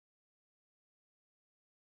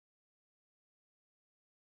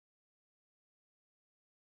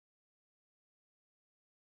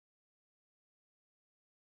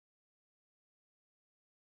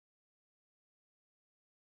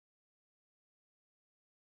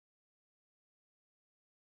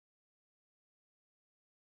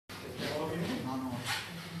manual.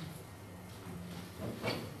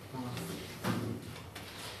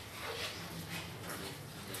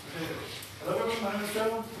 Hello everyone, my name is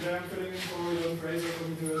Joe. Today I'm filling in for Jon Fraser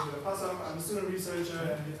from the University of Passau. I'm a student researcher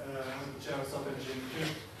and I'm the chair of software engineering too,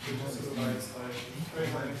 which is supervised by very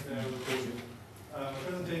high external coaching. A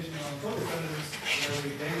presentation on code defenders where we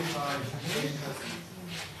gamify game testing.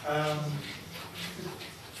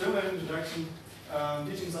 So my introduction,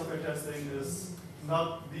 teaching software testing is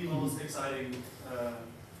not the most exciting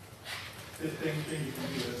thing you can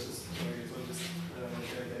do. It's just getting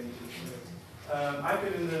into it. I've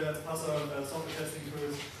been in the Passau software testing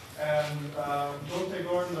course, and don't take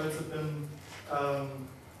Gordon, but it's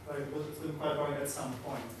been quite boring at some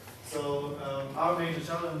point. So our major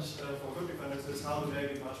challenge for code defenders is how to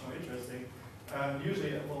make it much more interesting.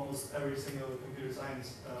 Usually, at almost every single computer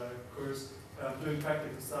science course, doing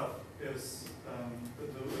practical stuff is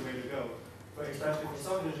the way to go. But especially for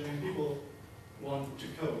software engineering, people want to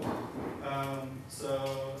code.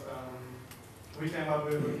 We came up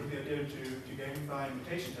with the idea to gamify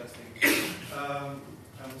mutation testing.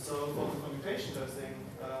 So for mutation testing,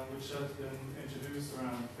 which has been introduced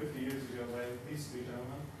around 50 years ago by these three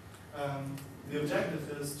gentlemen, the objective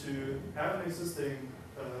is to have an existing,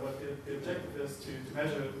 the objective is to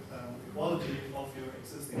measure the quality of your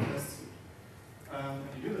existing test suite. And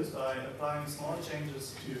you do this by applying small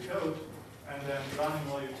changes to your code and then running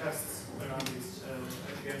all your tests around these,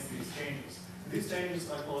 against these changes. And these changes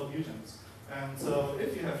are called mutants. And so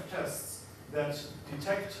if you have tests that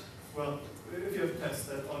detect, well, if you have tests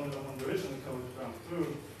that on the original code run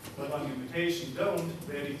through, but on your mutation don't,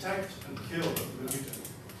 they detect and kill the mutant.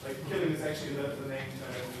 Like killing is actually the name in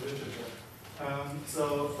the literature.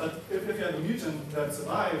 But if you have a mutant that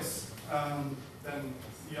survives, then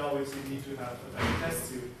you always need to have a better test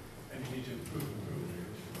suite and you need to improve.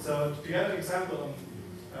 So to get an example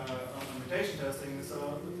on mutation testing,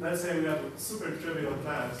 so let's say we have a super trivial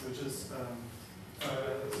class, which is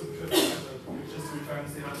super trivial method, which just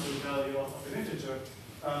returns the absolute value of an integer.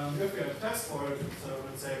 If we have a test for it, so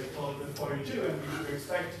let's say we call it 42, and we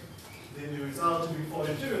expect the result to be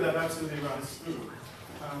 42, that absolutely runs through.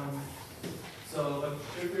 So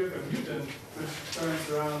if we have a mutant which turns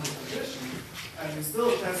around the condition, and we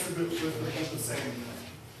still test it with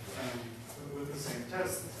the same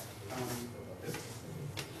test,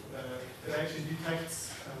 it actually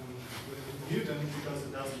detects the mutant because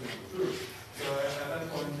it doesn't go through. So at that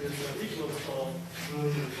point, this equals called will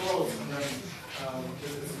be false, and then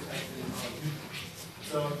this is detected in our mutant.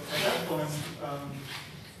 So at that point,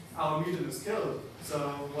 our mutant is killed. So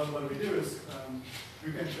what we do is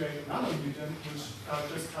we can create another mutant which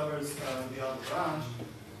just covers the other branch.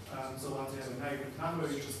 So once you have a negative number,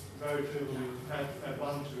 you just very clearly add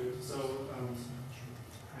 1 to it. So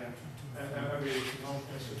every normal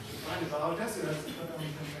test should find it. But our test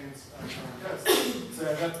only contains our test. So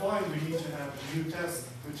at that point, we need to have a new test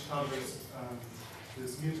which covers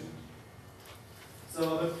this mutant.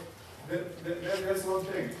 So that's one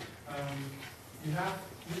thing. You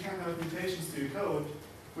can have mutations to your code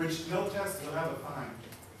which no test will ever find.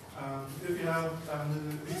 If you have,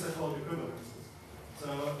 these are called equivalences. So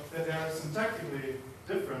they are syntactically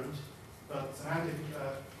different, but syntactically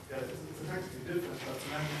different, but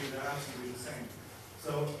semantically they're absolutely the same.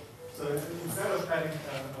 So instead of adding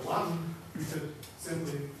a 1, we could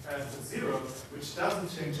simply add a 0, which doesn't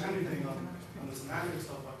change anything on the semantics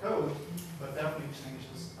of our code, but definitely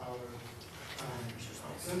changes our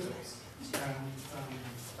syntax. And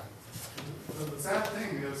the sad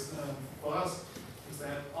thing is, for us, is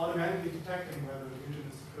that automatically detecting whether the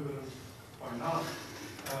mutant is equivalent or not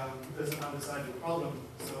is an undecided problem.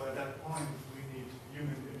 So at that point, we need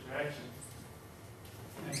human interaction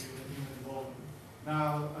and human involvement.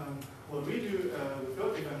 Now, what we do with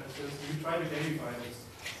code defenders is we try to gamify this.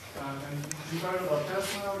 And we've heard about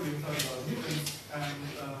tests now, we've heard about mutants, and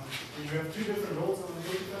we have 2 different roles on the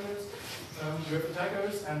code defenders. We have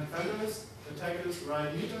attackers and defenders. Attackers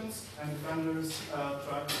write mutants, and defenders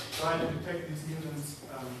try to detect these mutants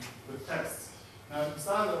with tests. Now, at the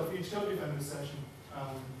start of each code defender session,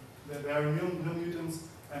 there are no mutants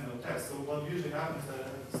and no tests. So what usually happens is that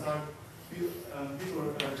at the start, people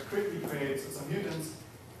quickly create some mutants,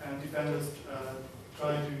 and defenders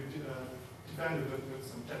try to defend it with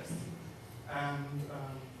some tests. And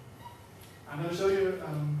I'm going to show you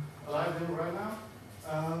a live demo right now.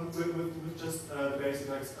 With just the basic,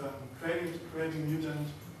 like creating a mutant,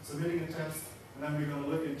 submitting a test, and then we're going to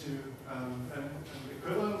look into an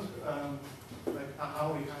equivalent, like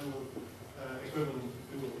how we handle equivalent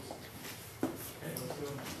duels. Okay, let's go.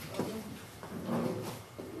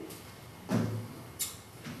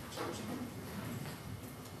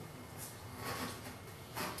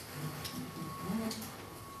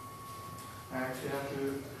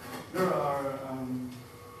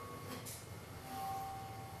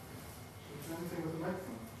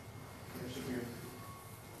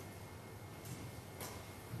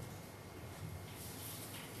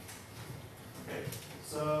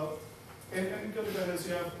 So in good defenders,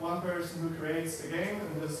 you have one person who creates the game.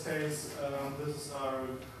 In this case, this is our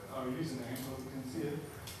username, so you can see it,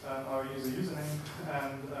 our user username,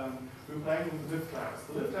 and we're playing with the lift class.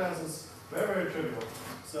 The lift class is very, very trivial.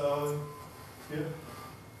 So here,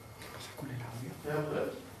 you have a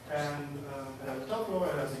lift, and it has a top floor,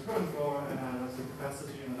 it has a current floor, and it has the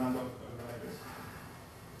capacity and the number of riders.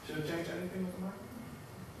 Should I change anything with the mark?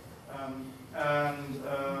 It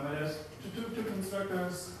has two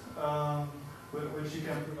constructors, which you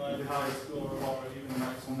can provide the highest floor or even the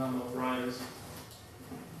maximum number of riders.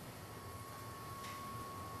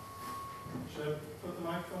 Should I put the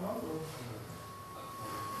microphone on? Or?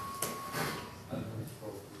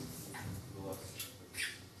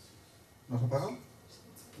 Nog een paar?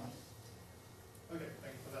 Okay,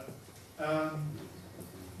 thank you for that.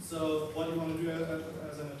 So what you want to do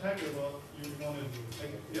as an attacker, well,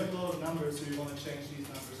 you have a lot of numbers, so you want to change these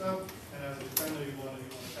numbers up, and as a defender, you want to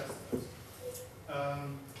test those.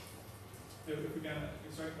 If we can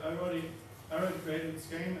extract, I already created this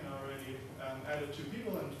game and I already added 2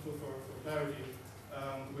 people, and for clarity,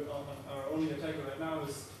 our only attacker right now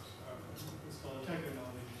is called attacker, and our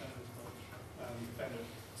only defender is called defender.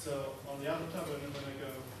 So on the other tab, when I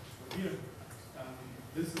go here,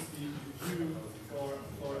 this is the view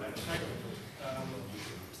for an attacker.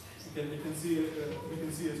 You can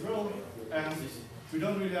see its role, and we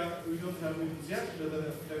don't have mutants yet. They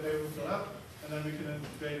will fill up, and then we can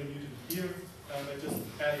create a mutant here by just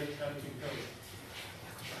adding code.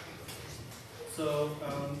 So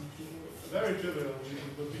very trivial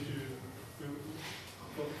would be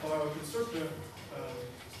for our constructor,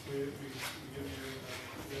 we give you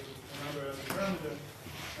a number as a parameter,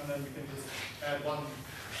 and then we can just add 1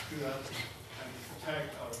 to that and tag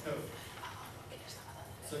our code.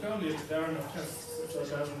 So currently there are no tests, so it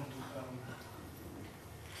doesn't,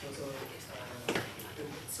 it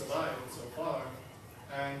survived so far.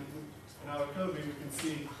 And in our code we can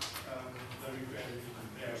see that we created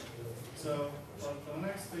there. So for the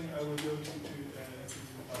next thing I will go to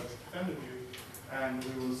our defender view, and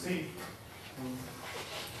we will see. And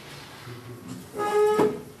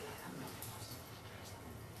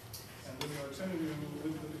this is our defender view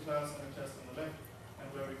with the class and a test on the left, and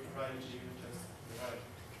where we can write a unit test on the right.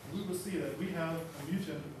 And we will see that we have a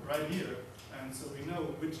mutant right here, and so we know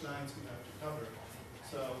which lines we have to cover.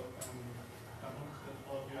 So I hope that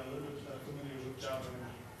all of you are a little bit familiar with Java.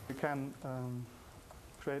 We can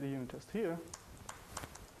create a unit test here.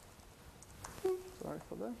 Sorry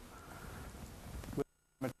for that.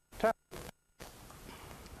 With 10.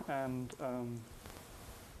 And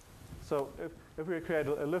so if we create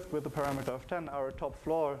a lift with the parameter of 10, our top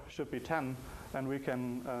floor should be 10, and we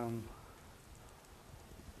can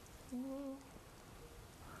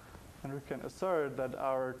assert that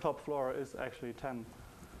our top floor is actually 10.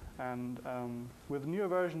 And with newer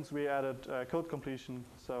versions, we added code completion,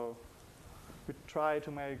 so we try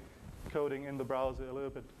to make coding in the browser a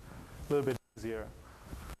little bit easier.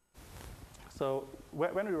 So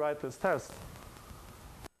when we write this test,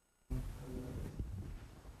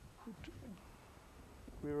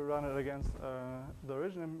 we will run it against the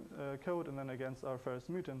original code and then against our first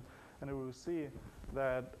mutant, and we will see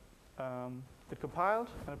that it compiled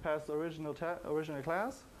and it passed the original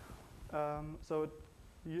class. So it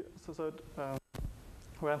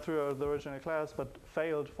went through the original class but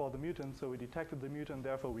failed for the mutant, so we detected the mutant,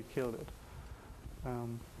 therefore we killed it.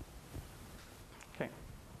 Okay.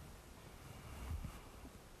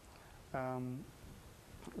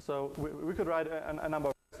 So we could write a number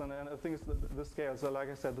of tests, and I think it's the scale. So like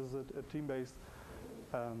I said, this is a team-based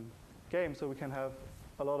game, so we can have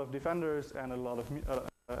a lot of defenders and a lot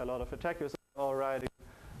of attackers all writing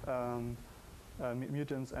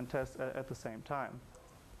mutants and tests at the same time.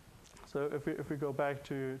 So if we go back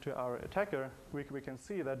to our attacker, we can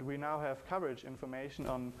see that we now have coverage information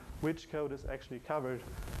on which code is actually covered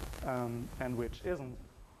and which isn't.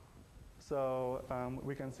 So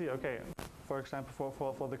we can see, okay, for example,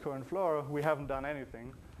 for the current floor, we haven't done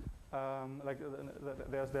anything.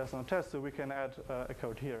 There's no test, so we can add a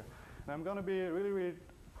code here. And I'm going to be really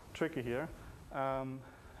tricky here.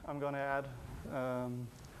 I'm going to add,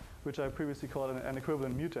 which I previously called an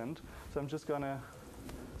equivalent mutant. So I'm just going to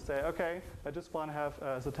say, okay, I just want to have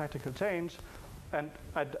the tactical change, and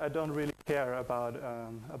I don't really care about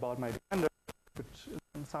my defender, which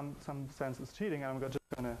in some sense is cheating. I'm just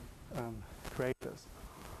going to create this.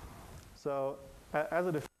 So as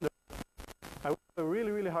a defender, I would have a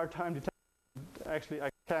really hard time detecting. Actually, I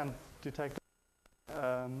can't detect it.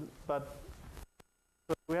 But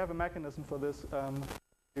we have a mechanism for this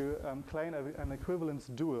to claim an equivalence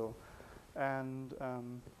dual. And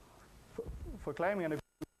for claiming an equivalence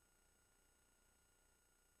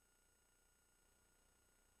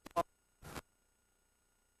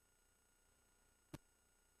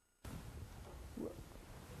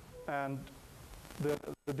and the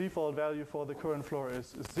default value for the current floor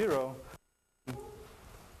is 0.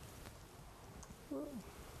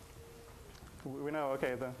 We know,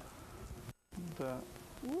 okay, the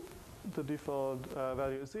default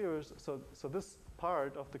value is 0, so this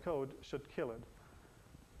part of the code should kill it.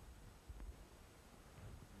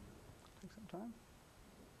 Take some time.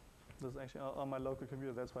 This is actually on my local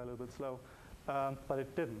computer, that's why a little bit slow. But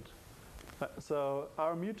it didn't. So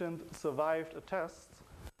our mutant survived a test,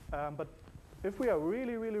 but if we are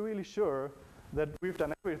really, really, really sure that we've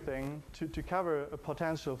done everything to cover a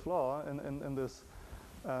potential flaw in this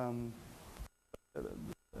in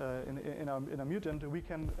our mutant, we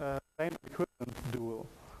can claim an equivalent dual.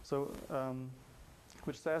 So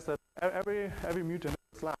which says that every mutant in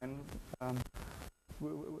this line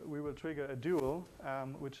we will trigger a dual,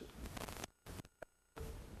 which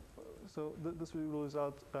so this will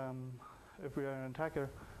result if we are an attacker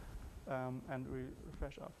and we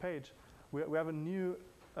refresh our page, we have a new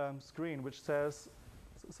screen which says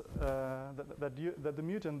that the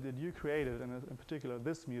mutant that you created, and in particular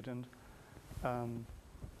this mutant,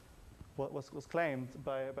 was claimed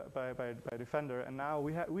by a defender, and now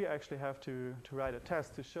we actually have to write a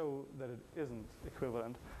test to show that it isn't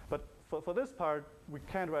equivalent. But for this part, we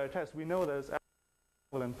can't write a test. We know that it's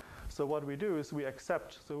equivalent. So what we do is we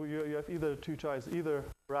accept. So you have either two choices: either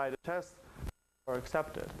write a test or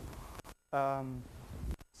accept it.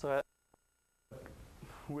 So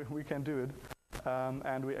we can do it,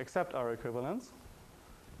 and we accept our equivalence,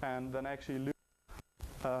 and then actually lose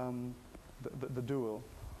the dual.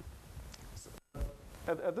 So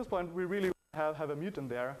at this point, we really have a mutant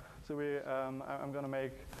there. So I'm going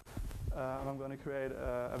to create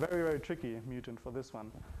a very, very tricky mutant for this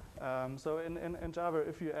one. So in Java,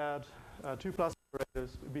 if you add 2 plus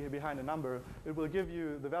operators behind a number, it will give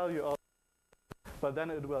you the value of, but then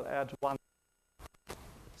it will add 1.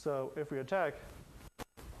 So if we attack,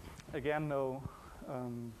 again, no.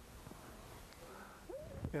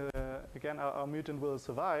 Again, our mutant will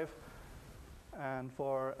survive, and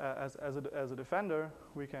for as a defender,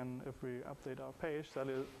 we can, if we update our page,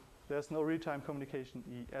 there's no real-time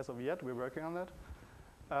communication as of yet. We're working on that.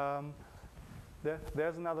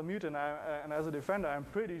 There's another mutant, and as a defender, I'm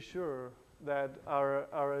pretty sure that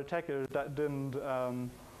our attacker didn't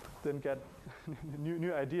get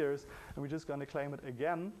new ideas, and we're just going to claim it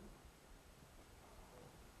again.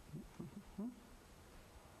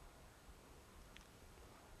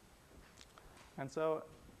 And so,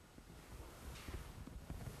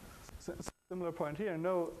 similar point here.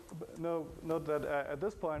 Note that at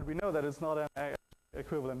this point we know that it's not an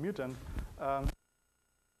equivalent mutant.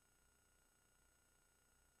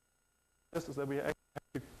 This is that we actually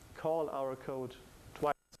have to call our code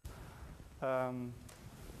twice.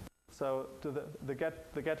 So to the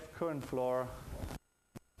get current floor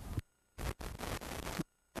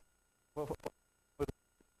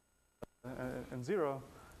and 0,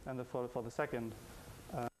 and for the second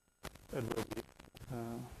it will be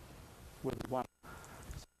with 1.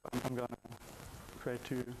 So I'm going to create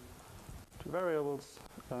two variables,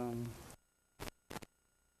 and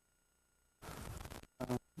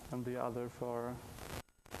the other for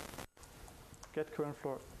get current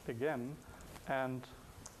floor again, and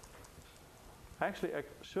actually I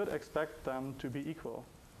should expect them to be equal.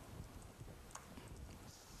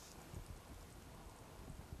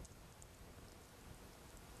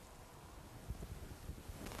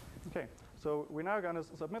 Okay, so we're now going to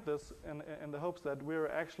submit this in the hopes that we're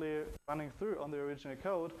actually running through on the original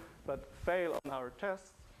code, but fail on our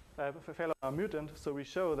test, fail on our mutant, so we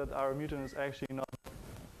show that our mutant is actually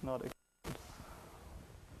not equivalent.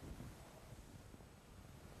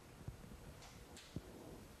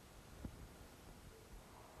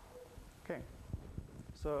 Okay,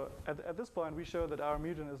 so at this point we show that our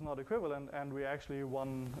mutant is not equivalent, and we actually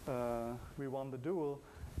won the duel,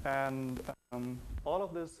 and all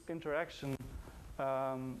of this interaction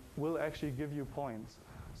will actually give you points.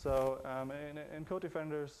 So in Code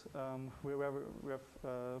Defenders, we have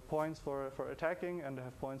points for attacking and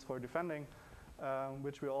have points for defending,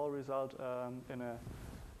 which will all result in the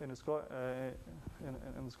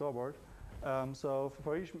scoreboard. So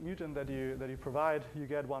for each mutant that you provide, you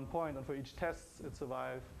get 1 point, and for each test it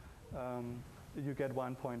survives, you get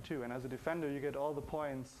 1 point too. And as a defender, you get all the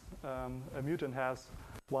points a mutant has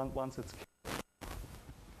once it's killed.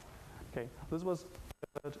 Okay, this was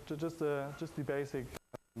just the basic.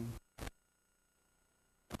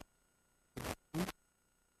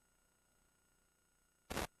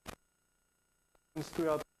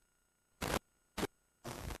 Throughout.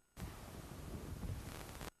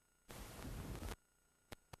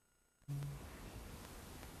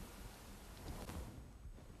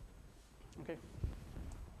 Okay.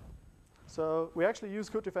 So we actually use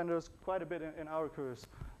code defenders quite a bit in our course.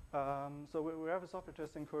 So we have a software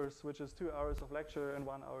testing course, which is 2 hours of lecture and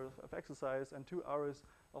 1 hour of exercise and 2 hours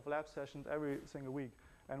of lab sessions every single week.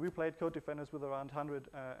 And we played code defenders with around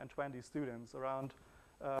 120 students, around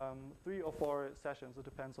 3 or 4 sessions. It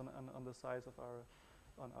depends on the size of our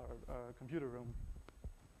computer room.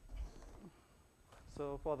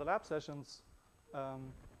 So for the lab sessions,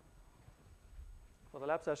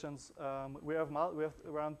 we have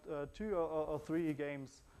around 2 or 3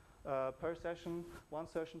 games per session, 1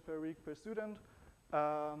 session per week per student,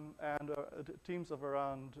 and teams of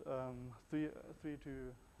around 3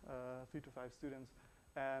 to 5 students.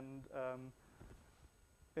 And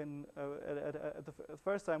at the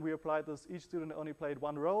first time we applied this, each student only played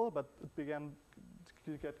 1 role, but it began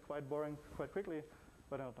to get quite boring quite quickly.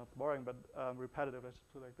 But not boring, but repetitive, let's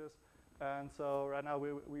put it like this. And so right now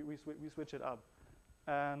we switch it up.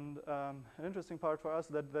 And an interesting part for us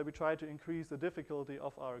that we try to increase the difficulty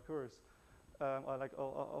of our course, or like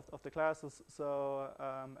of the classes. So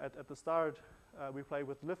at the start, we play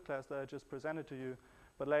with lift class that I just presented to you,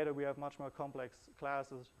 but later we have much more complex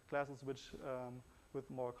classes which with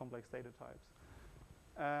more complex data types.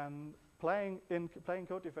 And playing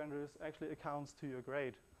code defenders actually accounts to your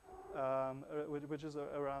grade, which is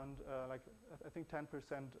around like I think 10%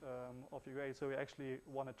 of your grade. So we actually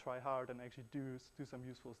want to try hard and actually do some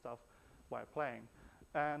useful stuff while playing.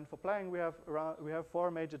 And for playing, we have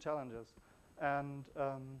 4 major challenges. And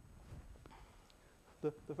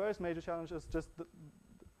the first major challenge is just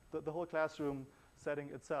the whole classroom setting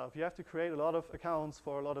itself. You have to create a lot of accounts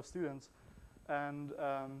for a lot of students, and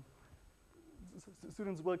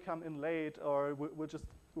students will come in late or will just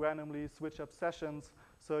randomly switch up sessions.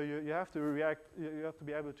 So you have to react. You have to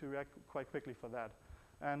be able to react quite quickly for that.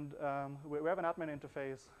 And we have an admin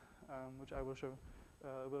interface, which I will show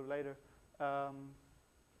a little later.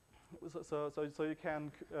 So you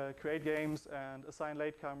can create games and assign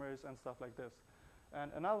latecomers and stuff like this.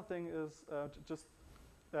 And another thing is just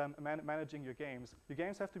managing your games. Your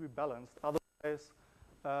games have to be balanced. Otherwise,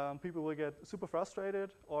 people will get super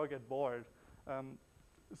frustrated or get bored.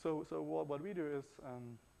 So what we do is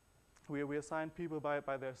we assign people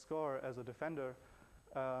by their score as a defender,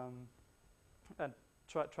 and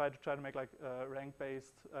try to make like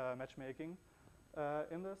rank-based matchmaking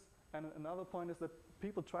in this. And another point is that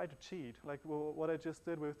people try to cheat. Like what I just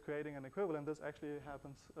did with creating an equivalent, this actually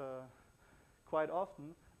happens quite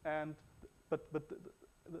often. But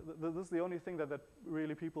this is the only thing that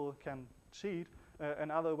really people can cheat.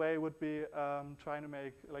 Another way would be trying to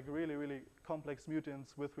make like really complex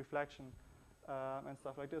mutants with reflection and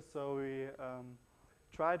stuff like this. So we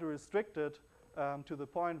try to restrict it to the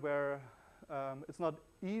point where it's not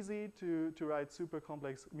easy to write super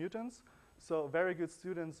complex mutants. So very good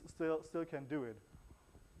students still can do it.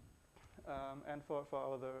 And for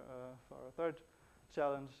our third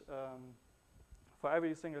challenge, for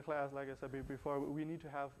every single class, like I said before, we need to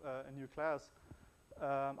have a new class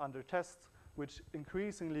under test, which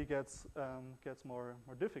increasingly gets more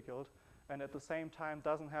difficult, and at the same time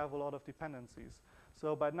doesn't have a lot of dependencies.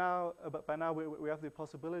 So by now we have the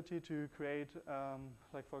possibility to create,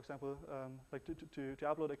 like for example, like to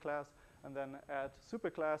upload a class and then add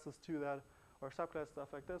superclasses to that or subclass stuff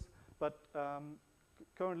like this. But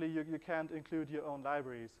currently you can't include your own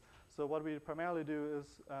libraries. So what we primarily do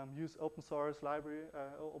is use open source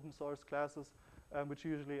open source classes, which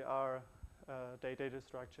usually are data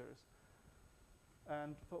structures.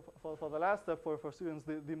 And for the last step for students,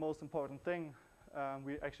 the most important thing,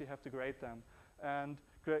 we actually have to grade them. And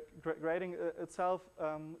grading itself,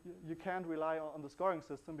 you can't rely on the scoring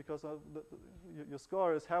system because your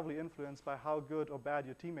score is heavily influenced by how good or bad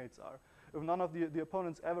your teammates are. If none of the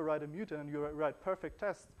opponents ever write a mutant and you write perfect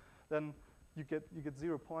tests, then you get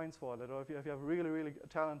 0 points for that. Or if you have really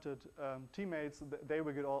talented teammates, they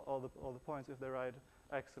will get all the points if they write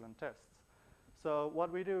excellent tests. So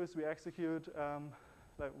what we do is we execute,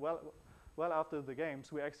 like well after the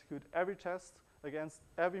games, we execute every test against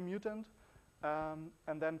every mutant,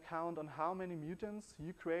 and then count on how many mutants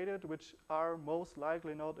you created, which are most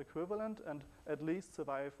likely not equivalent and at least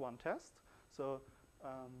survive 1 test. So,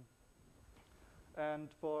 and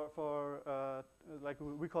for like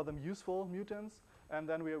we call them useful mutants, and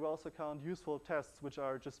then we also count useful tests, which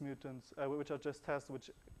are just mutants, which are just tests which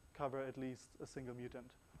cover at least a single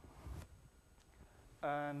mutant.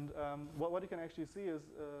 And what you can actually see is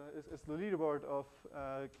the leaderboard of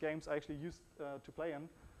games I actually used to play in.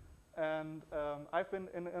 And I've been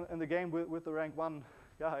in the game with the rank 1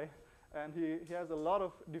 guy, and he has a lot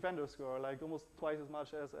of defender score, like almost twice as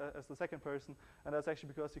much as the second person. And that's actually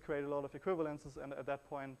because he created a lot of equivalences, and at that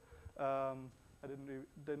point I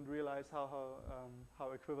didn't realize how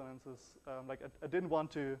equivalences like I didn't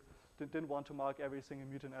want to mark every single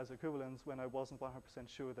mutant as equivalence when I wasn't 100%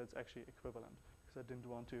 sure that's actually equivalent, because I didn't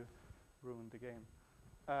want to ruin the game.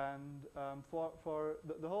 And for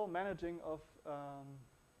the whole managing of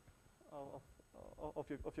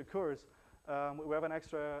your course, we have an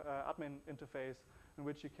extra admin interface in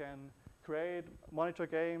which you can create, monitor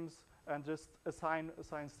games, and just assign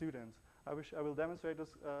students. I will demonstrate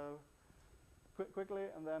this quickly,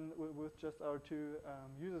 and then with just our two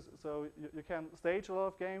users. So you can stage a lot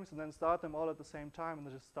of games and then start them all at the same time, and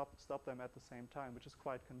then just stop them at the same time, which is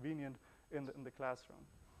quite convenient in the classroom.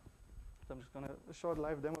 So I'm just going to show a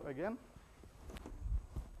live demo again.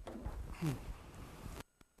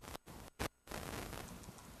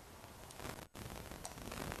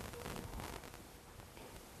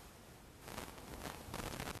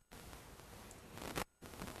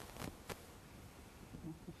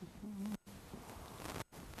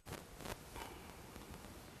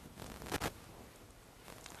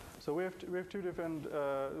 So we have two different.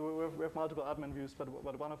 We have multiple admin views, but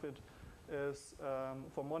one of it is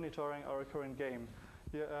for monitoring our current game.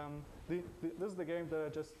 Yeah, this is the game that I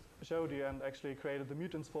just showed you and actually created the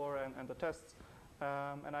mutants for and the tests.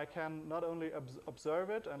 And I can not only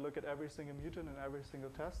observe it and look at every single mutant and every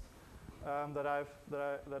single test that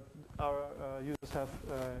our users have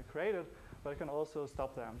created, but I can also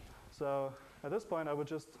stop them. So at this point, I would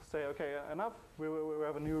just say, okay, enough. We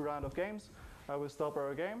have a new round of games. I will stop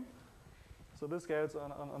our game. So this scales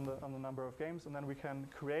on the number of games, and then we can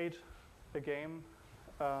create a game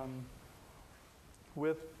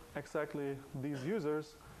with exactly these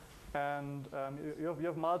users. And you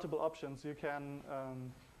have multiple options. You can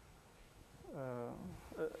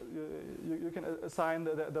you can assign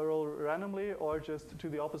the role randomly, or just to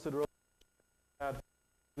the opposite role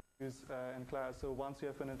in class. So once you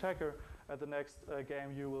have an attacker, at the next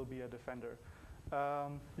game you will be a defender.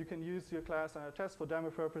 You can use your class and a test for demo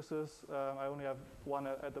purposes. I only have one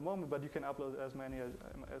at the moment, but you can upload as many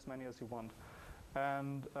as you want.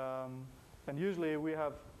 And usually we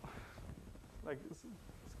have like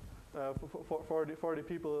 40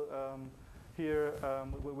 people here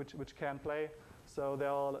which can play, so they're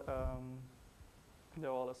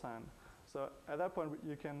all assigned. So at that point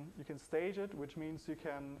you can stage it, which means you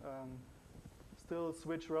can still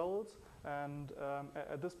switch roles. And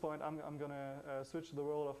at this point, I'm going to switch the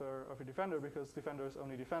role of a defender, because defenders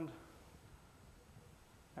only defend,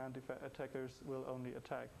 and attackers will only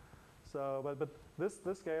attack. So, but this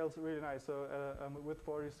scales really nice. So with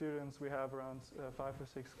 40 students, we have around 5 or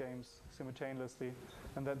 6 games simultaneously,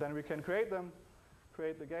 and then we can create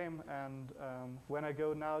the game. And when I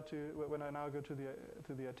now go to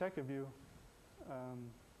the attacker view,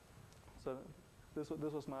 so this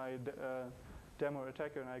was my demo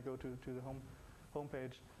attacker, and I go to the home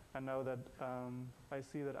page, and now that I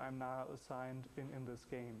see that I'm now assigned in this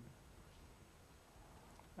game.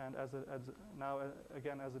 And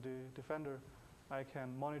again as a defender, I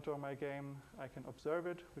can monitor my game, I can observe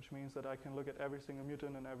it, which means that I can look at every single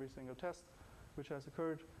mutant and every single test which has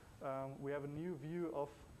occurred. We have a new view of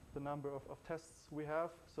the number of tests we have.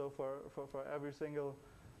 So for every single,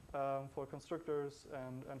 for constructors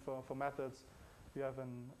and for methods, we have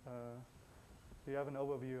an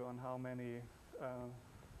overview on how many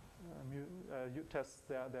tests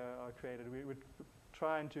there are created. We're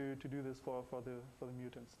trying to do this for the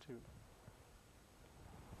mutants too.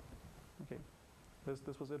 Okay,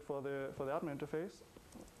 this was it for the admin interface.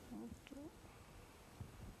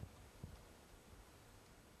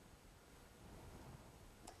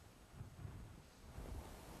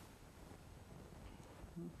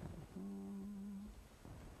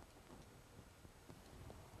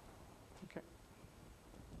 Okay.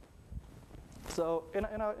 So in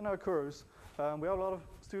our course, we have a lot of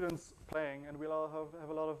students playing, and we all have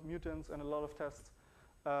a lot of mutants and a lot of tests.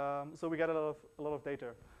 So we get a lot of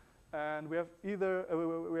data, and we have we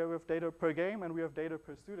have data per game and we have data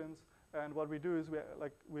per students. And what we do is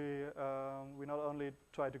we not only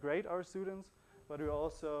try to grade our students, but we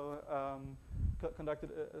also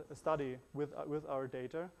conducted a study with our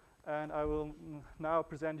data. And I will now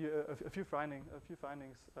present you a few findings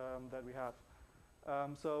that we have.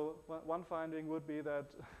 So one finding would be that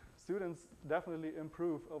students definitely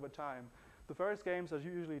improve over time. The first games are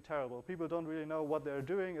usually terrible. People don't really know what they're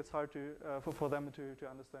doing. It's hard for them to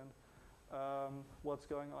understand what's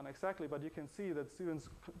going on exactly. But you can see that students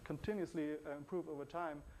continuously improve over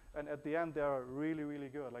time, and at the end they are really, really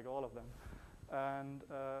good, like all of them. And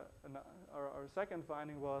our second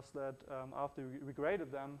finding was that after we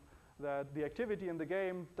graded them, that the activity in the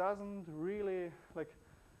game doesn't really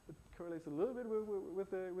correlates a little bit with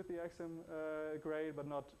the e-UCM grade, but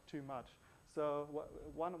not too much. So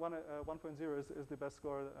 1.0 is the best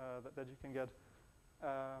score that you can get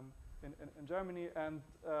in Germany. And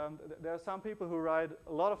there are some people who write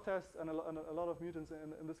a lot of tests and a lot of mutants,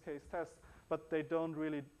 in this case tests, but they don't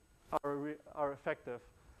really are effective.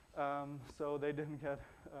 So they didn't get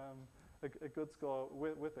a good score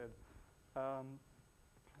with it.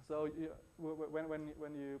 So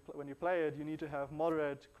when you play it, you need to have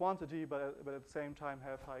moderate quantity, but at the same time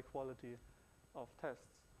have high quality of tests.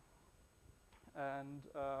 And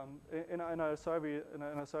in a survey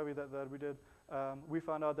that we did, we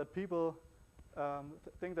found out that people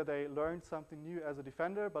think that they learned something new as a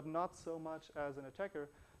defender, but not so much as an attacker.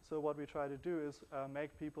 So what we try to do is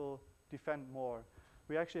make people defend more.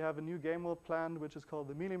 We actually have a new game mode planned, which is called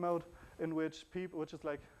the melee mode, in which which is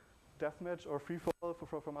like deathmatch or free fall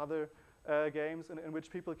from other games, in which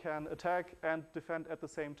people can attack and defend at the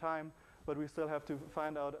same time, but we still have to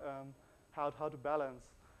find out how to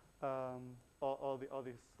balance all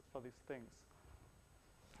these things.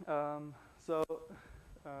 So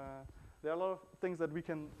there are a lot of things that we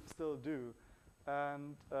can still do,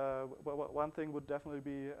 and one thing would definitely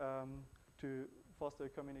be to foster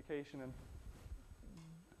communication and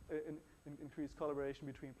increase collaboration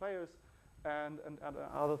between players, and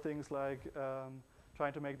other things like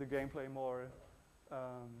trying to make the gameplay more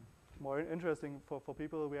interesting for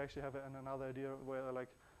people. We actually have another idea where like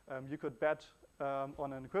you could bet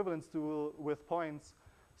on an equivalence duel with points.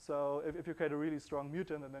 So if you create a really strong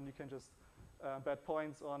mutant, and then you can just bet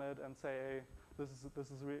points on it and say, hey, this is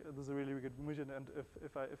a really good mutant, and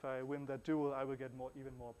if I win that duel, I will get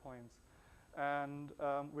even more points. And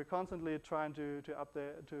we're constantly trying to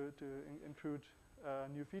update to include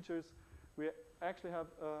new features. We actually have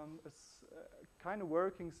a kind of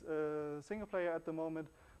working single player at the moment,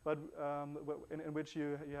 but in which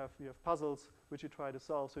you have puzzles which you try to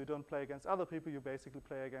solve. So you don't play against other people; you basically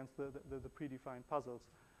play against the predefined puzzles.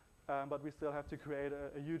 But we still have to create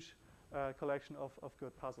a huge collection of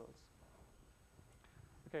good puzzles.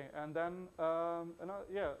 Okay, and then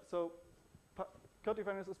so Code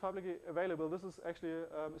Defenders is publicly available. This is actually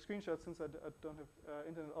a screenshot, since I don't have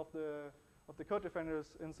internet, of the Code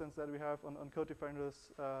Defenders instance that we have on Code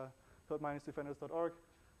Defenders, code-defenders.org.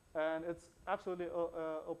 And it's absolutely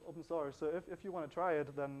open source. So if you want to try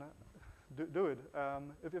it, then do it.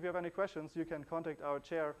 If you have any questions, you can contact our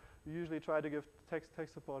chair. We usually try to give tech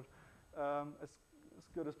support as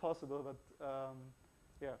good as possible, but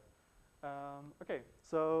yeah. Okay,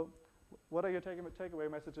 so what are your takeaway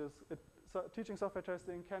messages? Teaching software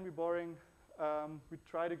testing can be boring. We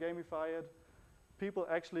try to gamify it. People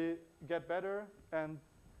actually get better, and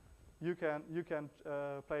you can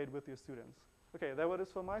play it with your students. Okay, that was it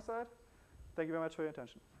from my side. Thank you very much for your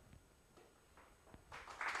attention.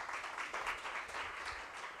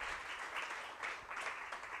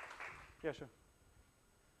 Yeah, sure.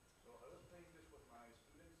 So I was playing this with my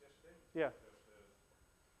students yesterday. Yeah.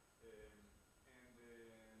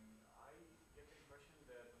 I get the impression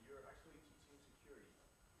that you're actually teaching security.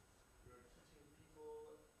 You're teaching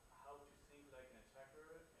people how to think like an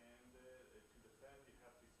attacker, and to defend, you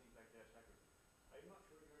have to think like the attacker. I'm not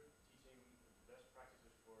sure you're teaching best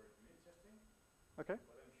practices for unit testing. Okay.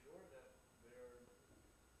 But I'm sure that they're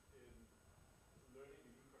learning a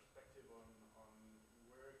new perspective on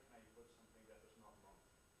where can I put something that does not belong.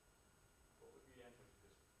 What would be the answer to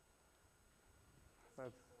this?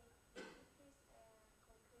 Right.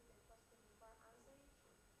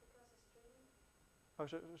 Oh,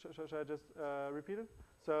 should I just repeat it?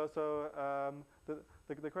 So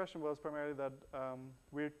the question was primarily that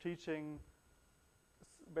we're teaching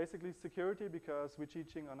basically security, because we're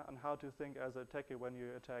teaching on how to think as an attacker when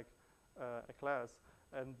you attack a class,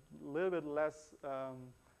 and a little bit less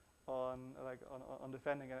on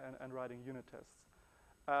defending and writing unit tests.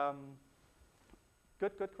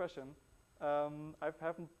 Good question. I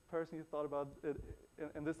haven't personally thought about it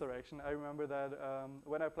in this direction. I remember that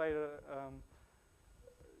when I played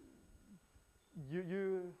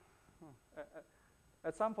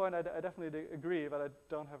at some point I definitely agree, but I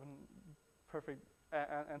don't have a perfect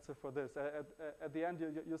answer for this. At the end,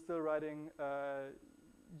 you're still writing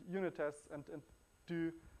unit tests and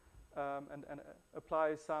do and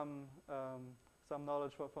apply some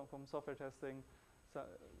knowledge from software testing, so,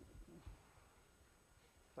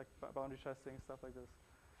 like boundary testing, stuff like this.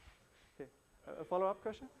 Okay, a follow-up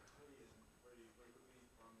question? Very quickly,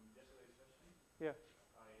 from yesterday's session. Yeah.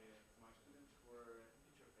 My students were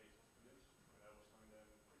interface students, and I was telling them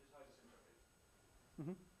criticize this interface.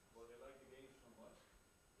 Mm-hmm. Well, they like the game so much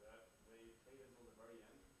that they played until the very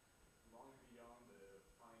end, long beyond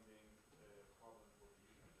finding problems with the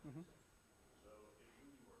user interface. Mm-hmm. So it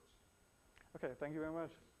really works. Okay, thank you very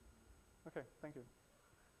much. Okay, thank you.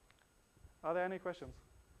 Are there any questions?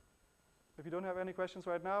 If you don't have any questions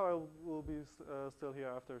right now, I will be still here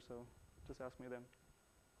after, so just ask me then.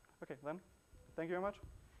 Okay, then, thank you very much.